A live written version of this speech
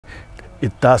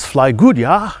It does fly good,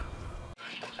 yeah?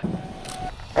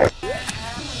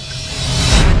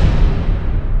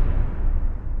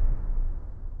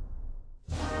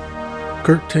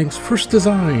 Kurt Tank's first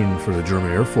design for the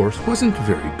German Air Force wasn't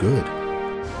very good.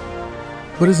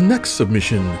 But his next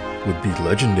submission would be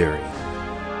legendary.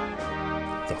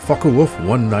 The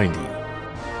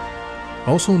Fw-190,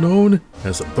 also known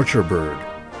as the Butcher Bird.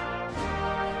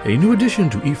 A new addition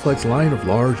to E-Flite's line of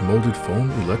large molded foam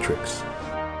electrics.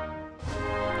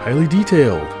 Highly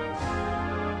detailed,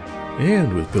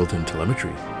 and with built-in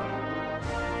telemetry.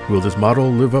 Will this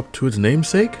model live up to its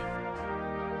namesake?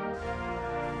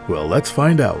 Well, let's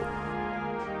find out.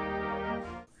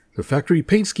 The factory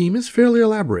paint scheme is fairly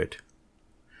elaborate,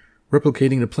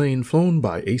 replicating the plane flown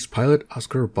by ace pilot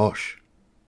Oscar Bosch.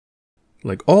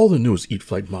 Like all the newest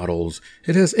E-Flite models,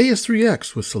 it has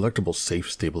AS3X with selectable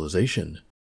safe stabilization,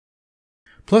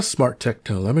 plus smart tech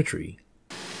telemetry.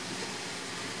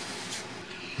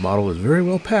 The model is very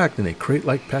well packed in a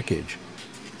crate-like package,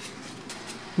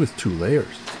 with 2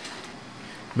 layers.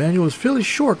 Manual is fairly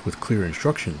short with clear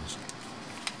instructions.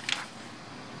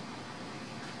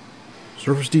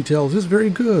 Surface details is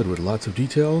very good with lots of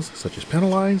details such as panel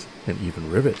lines and even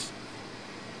rivets.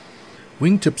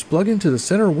 Wingtips plug into the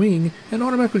center wing and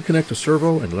automatically connect the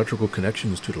servo and electrical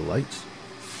connections to the lights.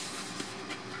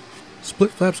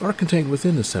 Split flaps are contained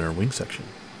within the center wing section.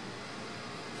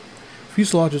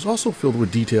 Fuselage is also filled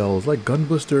with details like gun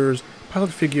blisters,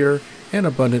 pilot figure, and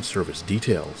abundant service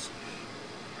details.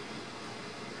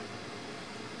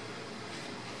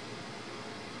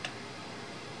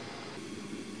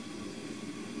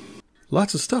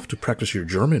 Lots of stuff to practice your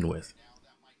German with.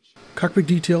 Cockpit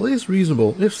detail is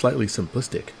reasonable if slightly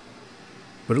simplistic,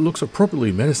 but it looks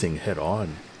appropriately menacing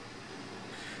head-on.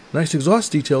 Nice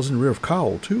exhaust details in rear of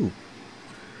cowl too.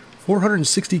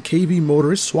 460 kV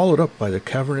motor is swallowed up by the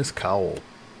cavernous cowl,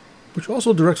 which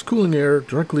also directs cooling air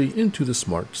directly into the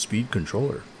smart speed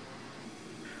controller.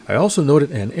 I also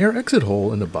noted an air exit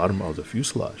hole in the bottom of the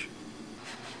fuselage.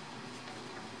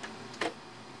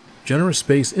 Generous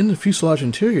space in the fuselage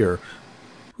interior,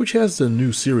 which has the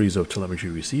new series of telemetry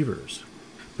receivers.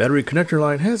 Battery connector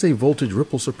line has a voltage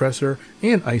ripple suppressor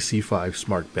and IC5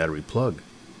 smart battery plug.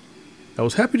 I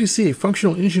was happy to see a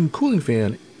functional engine cooling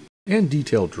fan and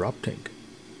detailed drop tank.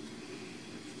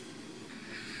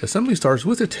 Assembly starts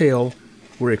with a tail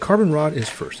where a carbon rod is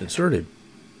first inserted,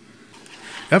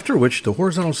 after which the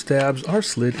horizontal stabs are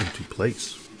slid into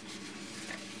place.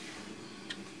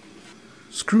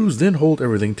 Screws then hold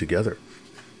everything together.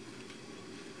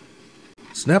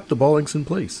 Snap the ball links in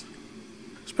place.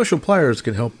 Special pliers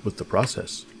can help with the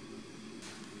process.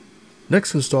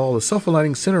 Next, install the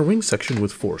self-aligning center wing section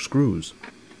with 4 screws.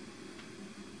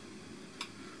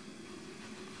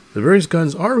 The various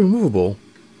guns are removable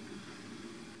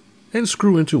and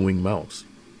screw into wing mounts.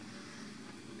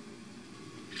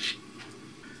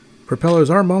 Propellers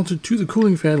are mounted to the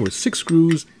cooling fan with 6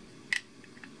 screws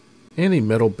and a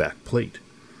metal back plate.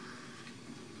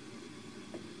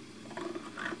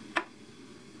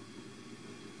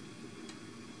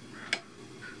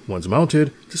 Once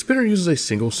mounted, the spinner uses a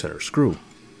single center screw.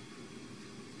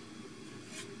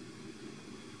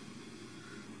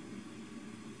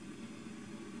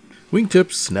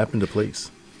 Wingtips snap into place.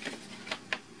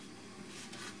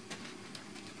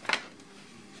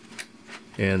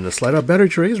 And the slide-out battery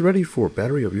tray is ready for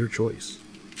battery of your choice.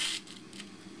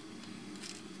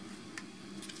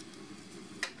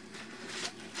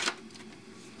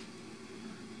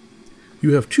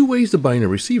 You have 2 ways to bind a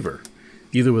receiver,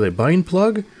 either with a bind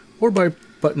plug or by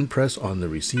button press on the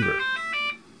receiver.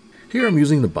 Here I'm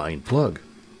using the bind plug.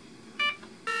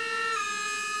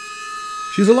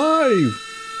 She's alive!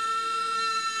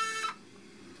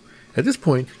 At this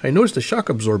point, I noticed the shock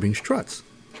absorbing struts.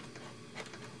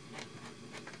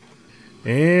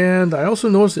 And I also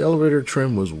noticed the elevator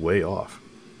trim was way off.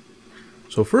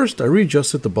 So first I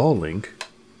readjusted the ball link.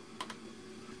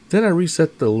 Then I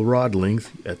reset the rod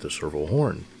length at the servo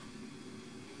horn.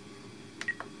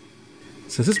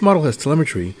 Since this model has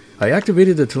telemetry, I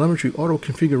activated the telemetry auto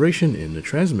configuration in the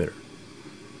transmitter.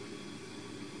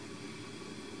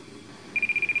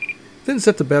 Then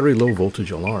set the battery low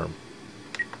voltage alarm.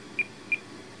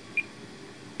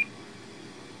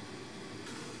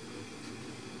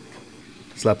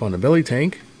 Slap on the belly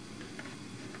tank,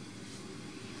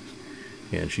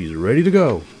 and she's ready to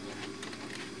go.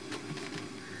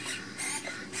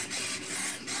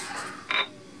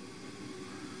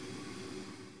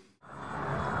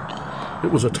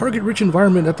 It was a target-rich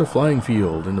environment at the flying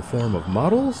field in the form of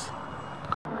models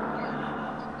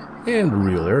and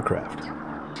real aircraft.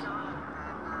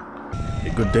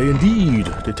 A good day indeed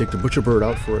to take the Butcher Bird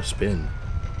out for a spin.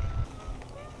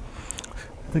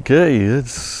 Okay,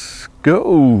 let's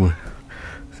go.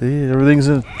 See, everything's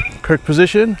in correct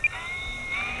position.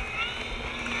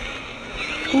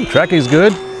 Ooh, tracking's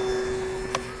good.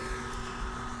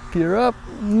 Gear up.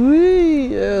 Whee,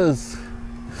 yes.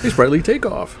 A sprightly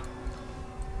takeoff.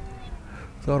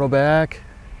 Throttle back.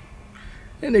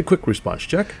 And a quick response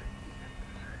check.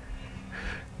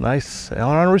 Nice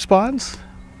aileron response.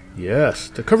 Yes,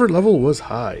 the cover level was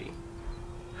high.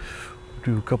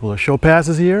 Do a couple of show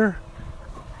passes here.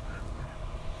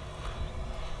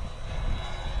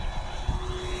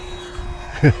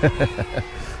 That's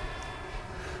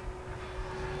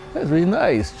really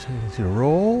nice. See the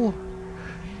roll.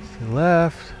 To the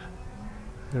left.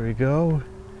 There we go.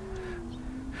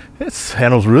 This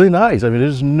handle's really nice. I mean,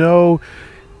 there's no,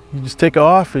 you just take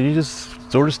off and you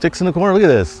just sort of sticks in the corner. Look at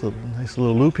this. Nice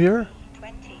little loop here.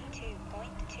 22.2 volts,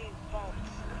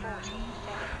 47 amps.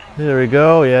 There we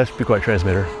go. Yeah, it should be quite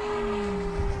transmitter.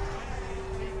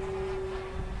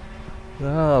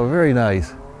 Oh, very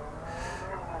nice.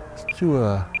 Let's do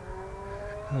a,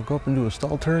 I'll go up and do a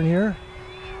stall turn here.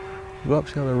 Go up,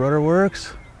 see how the rudder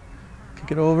works.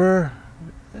 Kick it over.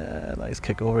 Yeah, nice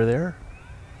kick over there.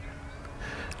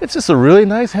 It's just a really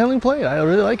nice handling plane. I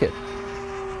really like it.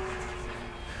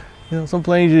 You know, some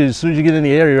planes, as soon as you get in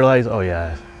the air, you realize, oh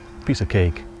yeah, piece of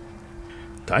cake.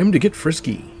 Time to get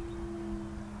frisky.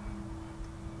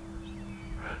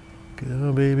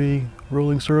 Go, baby.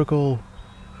 Rolling circle.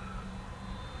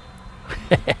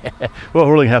 Well,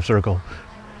 rolling half circle.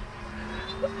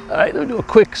 All right, we'll do a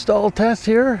quick stall test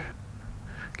here.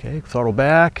 Okay, throttle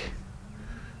back.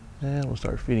 And we'll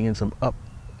start feeding in some up.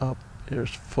 There's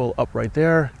full up right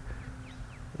there.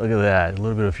 Look at that, a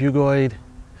little bit of fugoid.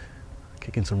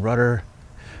 Kicking some rudder.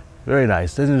 Very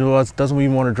nice. Doesn't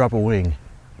even want to drop a wing.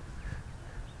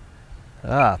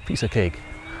 Ah, piece of cake.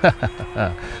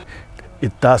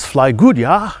 It does fly good,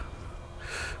 yeah?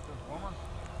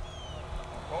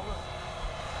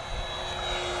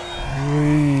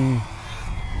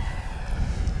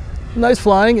 Nice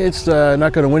flying. It's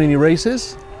not going to win any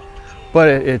races, but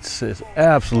it's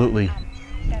absolutely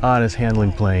honest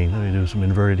handling plane. Let me do some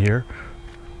inverted here.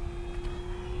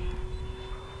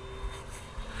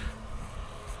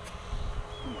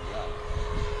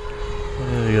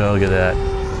 There you go, look at that.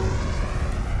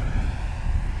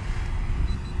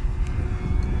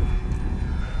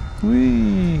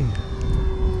 Whee!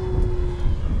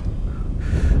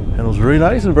 Handles very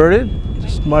nice, inverted.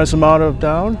 Just modest amount of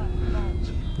down.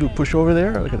 Do a push over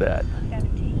there, look at that.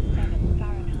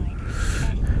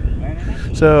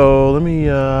 So let me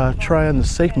try on the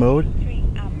safe mode.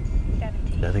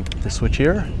 I think the switch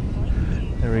here.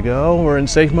 There we go, we're in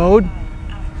safe mode.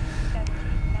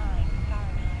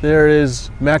 There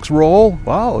is max roll.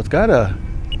 Wow, it's got a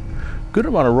good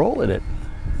amount of roll in it.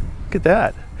 Look at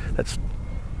that. That's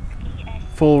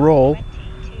full roll.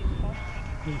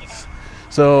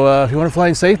 So if you want to fly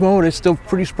in safe mode, it's still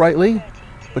pretty sprightly,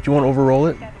 but you won't overroll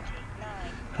it.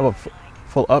 How about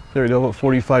full up? There we go, about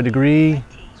 45 degree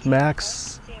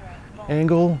max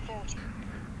angle.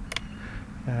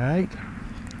 All right.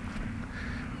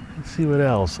 Let's see what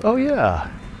else. Oh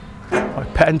yeah, my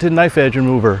patented knife edge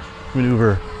maneuver.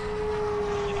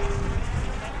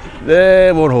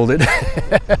 They won't hold it.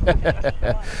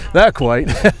 Not quite.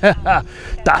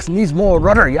 Das needs more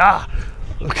rudder, yeah.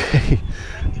 Okay.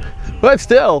 But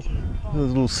still, there's a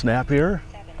little snap here.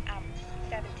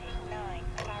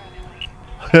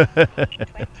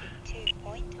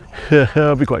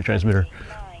 I'll be quite transmitter.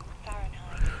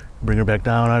 Bring her back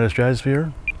down out of the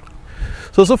stratosphere.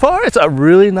 So far, it's a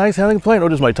really nice handling plane. Oh,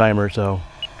 just my timer, so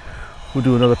we'll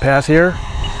do another pass here.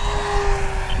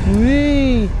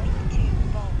 Whee!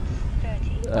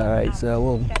 All right, so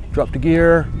we'll drop the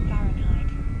gear.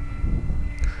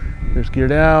 There's gear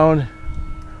down.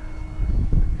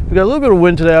 We got a little bit of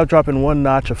wind today. I'll drop in 1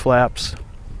 notch of flaps.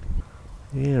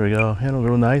 There we go. Handle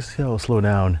real nice. Yeah, we'll slow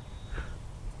down.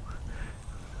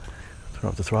 Turn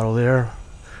off the throttle there.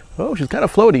 Oh, she's kind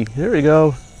of floaty. There we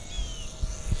go.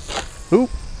 Oop.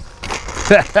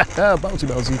 Bouncy.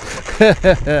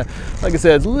 Like I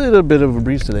said, it's a little bit of a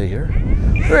breeze today here.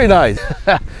 Very nice. See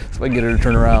if I can get her to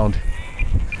turn around.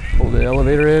 Hold the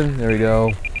elevator in. There we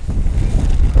go.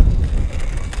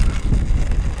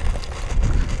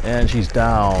 And she's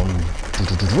down.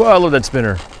 Oh, I love that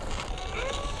spinner.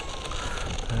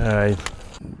 All right.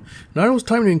 Now it was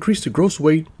time to increase the gross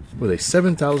weight with a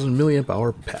 7,000 milliamp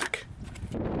hour pack.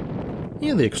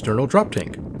 And the external drop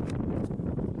tank.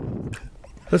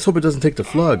 Let's hope it doesn't take the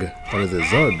flug out of the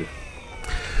Zug.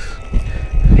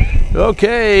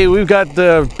 Okay, we've got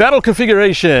the battle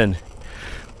configuration.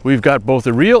 We've got both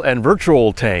the real and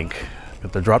virtual tank.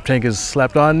 But the drop tank is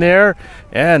slapped on there,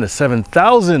 and a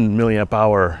 7,000 milliamp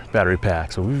hour battery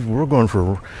pack. So we're going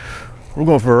for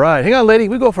a ride. Hang on, lady,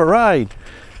 we go for a ride.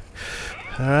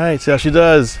 All right, see how she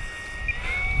does.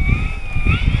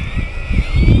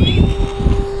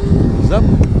 She's up,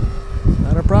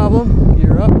 not a problem.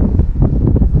 Gear up.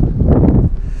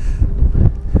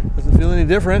 Doesn't feel any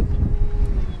different.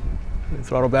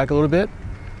 Throttle back a little bit.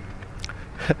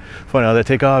 Funny how that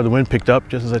takeoff, the wind picked up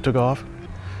just as I took off.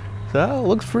 So,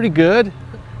 looks pretty good.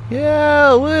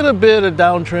 Yeah, a little bit of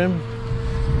down trim.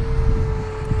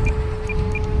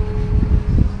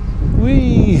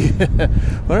 Whee! Look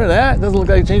at that. Doesn't look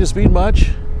like it changed the speed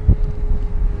much.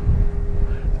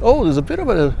 Oh, there's a bit of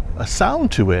a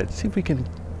sound to it. See if we can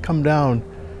come down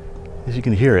as you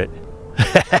can hear it.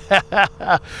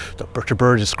 The butcher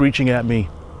bird is screeching at me.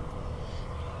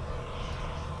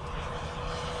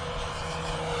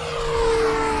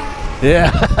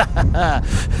 Yeah,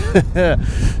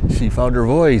 she found her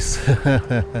voice.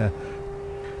 The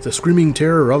screaming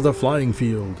terror of the flying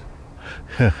field.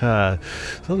 So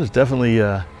there's definitely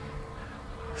a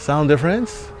sound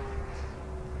difference.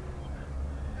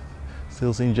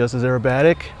 Still seems just as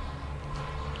aerobatic.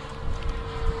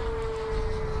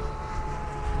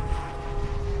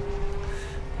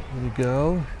 There we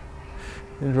go.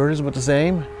 Inverters about the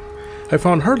same. I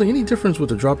found hardly any difference with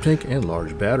the drop tank and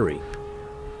large battery.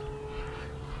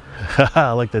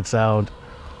 I like that sound.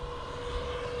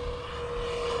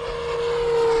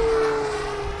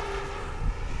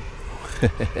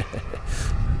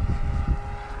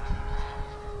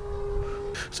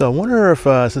 So I wonder if,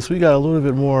 since we got a little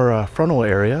bit more frontal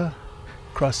area,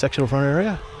 cross-sectional front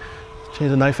area,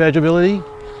 change the knife edge ability.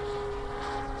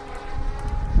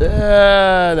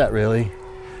 Not really.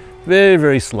 Very,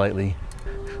 very slightly.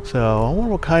 So I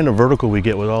wonder what kind of vertical we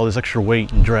get with all this extra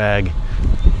weight and drag.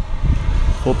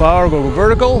 Full power, go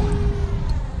vertical.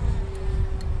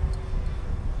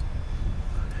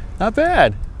 Not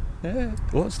bad. Yeah.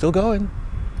 Oh, it's still going.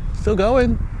 Still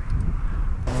going.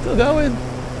 Still going.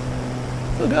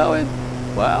 Still going.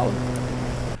 Wow.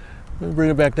 Let me bring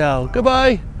it back down.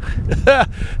 Goodbye.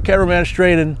 Cameraman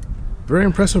straining. Very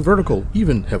impressive vertical,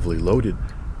 even heavily loaded.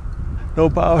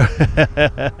 No power.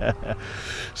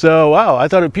 So, wow, I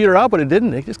thought it petered out, but it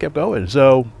didn't. It just kept going.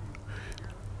 So,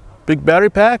 big battery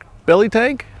pack. Belly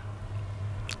tank?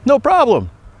 No problem.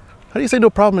 How do you say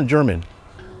no problem in German?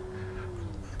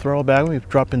 Throttle back, we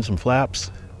drop in some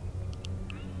flaps.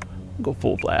 Go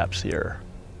full flaps here.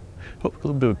 Oh, a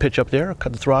little bit of a pitch up there,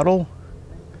 cut the throttle.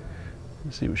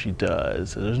 Let's see what she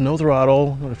does. There's no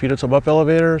throttle. I'm gonna feed it some up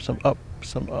elevator, some up,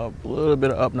 a little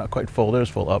bit of up, not quite full, there's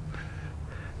full up.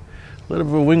 A little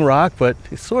bit of a wing rock, but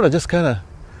it's sort of just kind of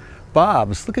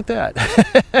bobs. Look at that.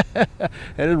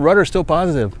 And the rudder's still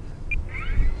positive.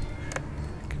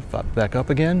 Pop back up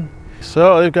again.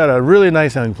 So they've got a really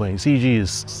nice sounding plane.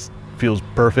 CG feels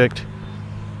perfect.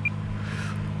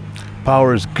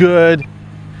 Power is good.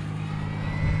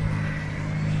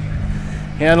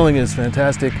 Handling is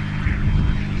fantastic.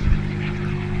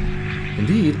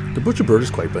 Indeed, the butcher bird is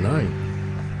quite benign.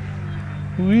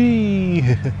 Whee!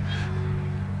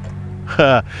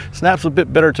 Snaps a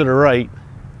bit better to the right.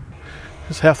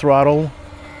 Just half throttle.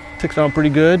 Ticks down pretty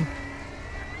good.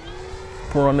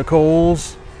 Pour on the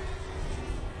coals.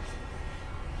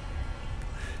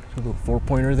 A little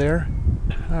 4-pointer there.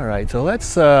 All right, so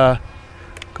let's go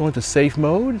into safe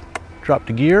mode, drop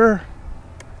the gear,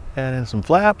 add in some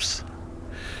flaps.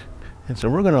 And so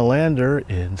we're gonna land her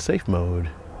in safe mode.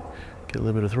 Get a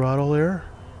little bit of throttle there.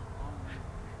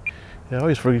 Yeah, I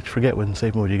always forget when in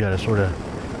safe mode you gotta sort of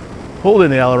hold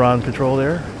in the aileron control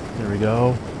there. There we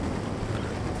go.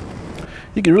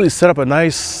 You can really set up a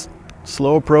nice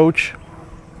slow approach.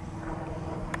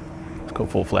 Let's go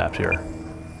full flaps here.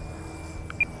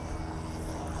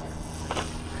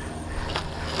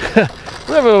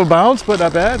 We have a little bounce, but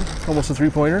not bad. Almost a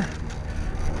 3-pointer.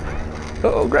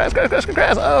 Oh, grass.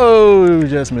 Oh,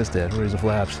 just missed it. Where's the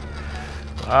flaps?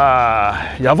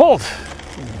 Ah, jawohl.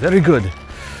 Very good.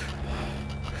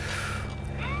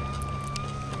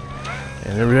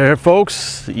 And there we are,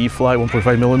 folks. The E-Flite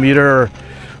 1.5 millimeter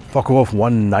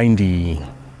Fw-190.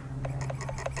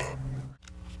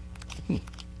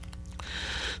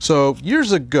 So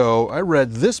years ago, I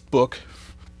read this book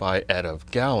by Adolf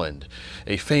Galland,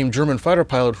 a famed German fighter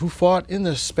pilot who fought in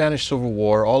the Spanish Civil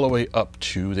War all the way up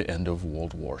to the end of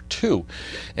World War II.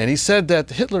 And he said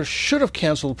that Hitler should have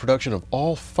canceled production of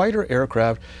all fighter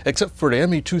aircraft except for the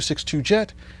Me-262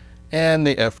 jet and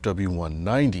the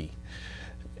Fw-190.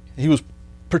 He was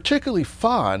particularly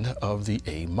fond of the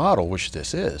A model, which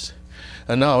this is.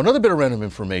 And now another bit of random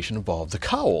information involved the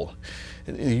cowl.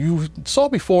 You saw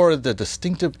before the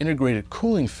distinctive integrated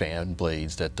cooling fan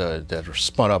blades that are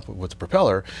spun up with the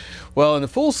propeller. Well, in the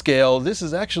full scale, this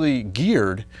is actually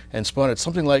geared and spun at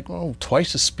something like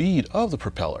twice the speed of the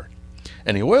propeller.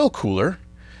 And the oil cooler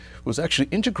was actually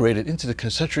integrated into the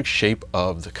concentric shape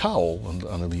of the cowl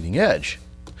on the leading edge.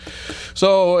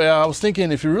 So I was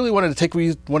thinking, if you really wanted to take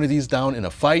one of these down in a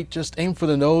fight, just aim for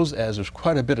the nose, as there's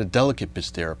quite a bit of delicate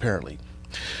bits there apparently.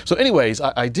 So anyways,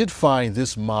 I did find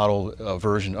this model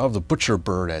version of the Butcher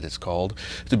Bird, as it's called,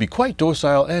 to be quite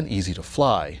docile and easy to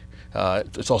fly.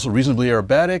 It's also reasonably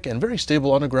aerobatic and very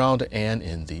stable on the ground and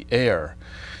in the air.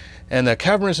 And the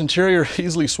cavernous interior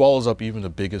easily swallows up even the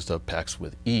biggest of packs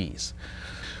with ease.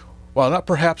 While not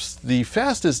perhaps the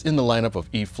fastest in the lineup of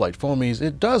E-Flite foamies,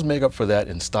 it does make up for that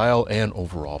in style and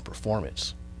overall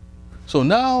performance. So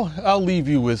now I'll leave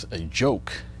you with a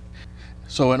joke.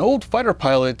 So an old fighter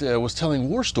pilot was telling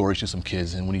war stories to some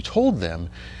kids, and when he told them,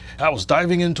 "I was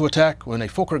diving into attack when a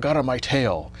Fokker got on my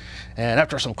tail, and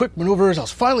after some quick maneuvers, I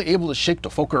was finally able to shake the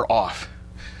Fokker off."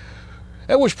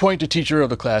 At which point the teacher of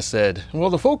the class said, "Well,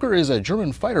 the Fokker is a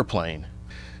German fighter plane."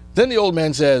 Then the old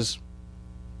man says,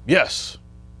 "Yes,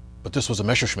 but this was a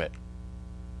Messerschmitt."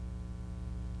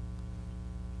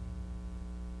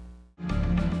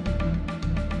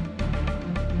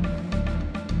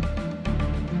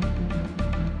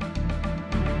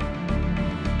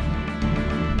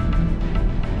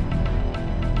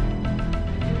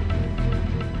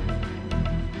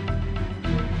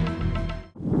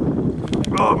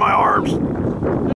 Oh, my arms!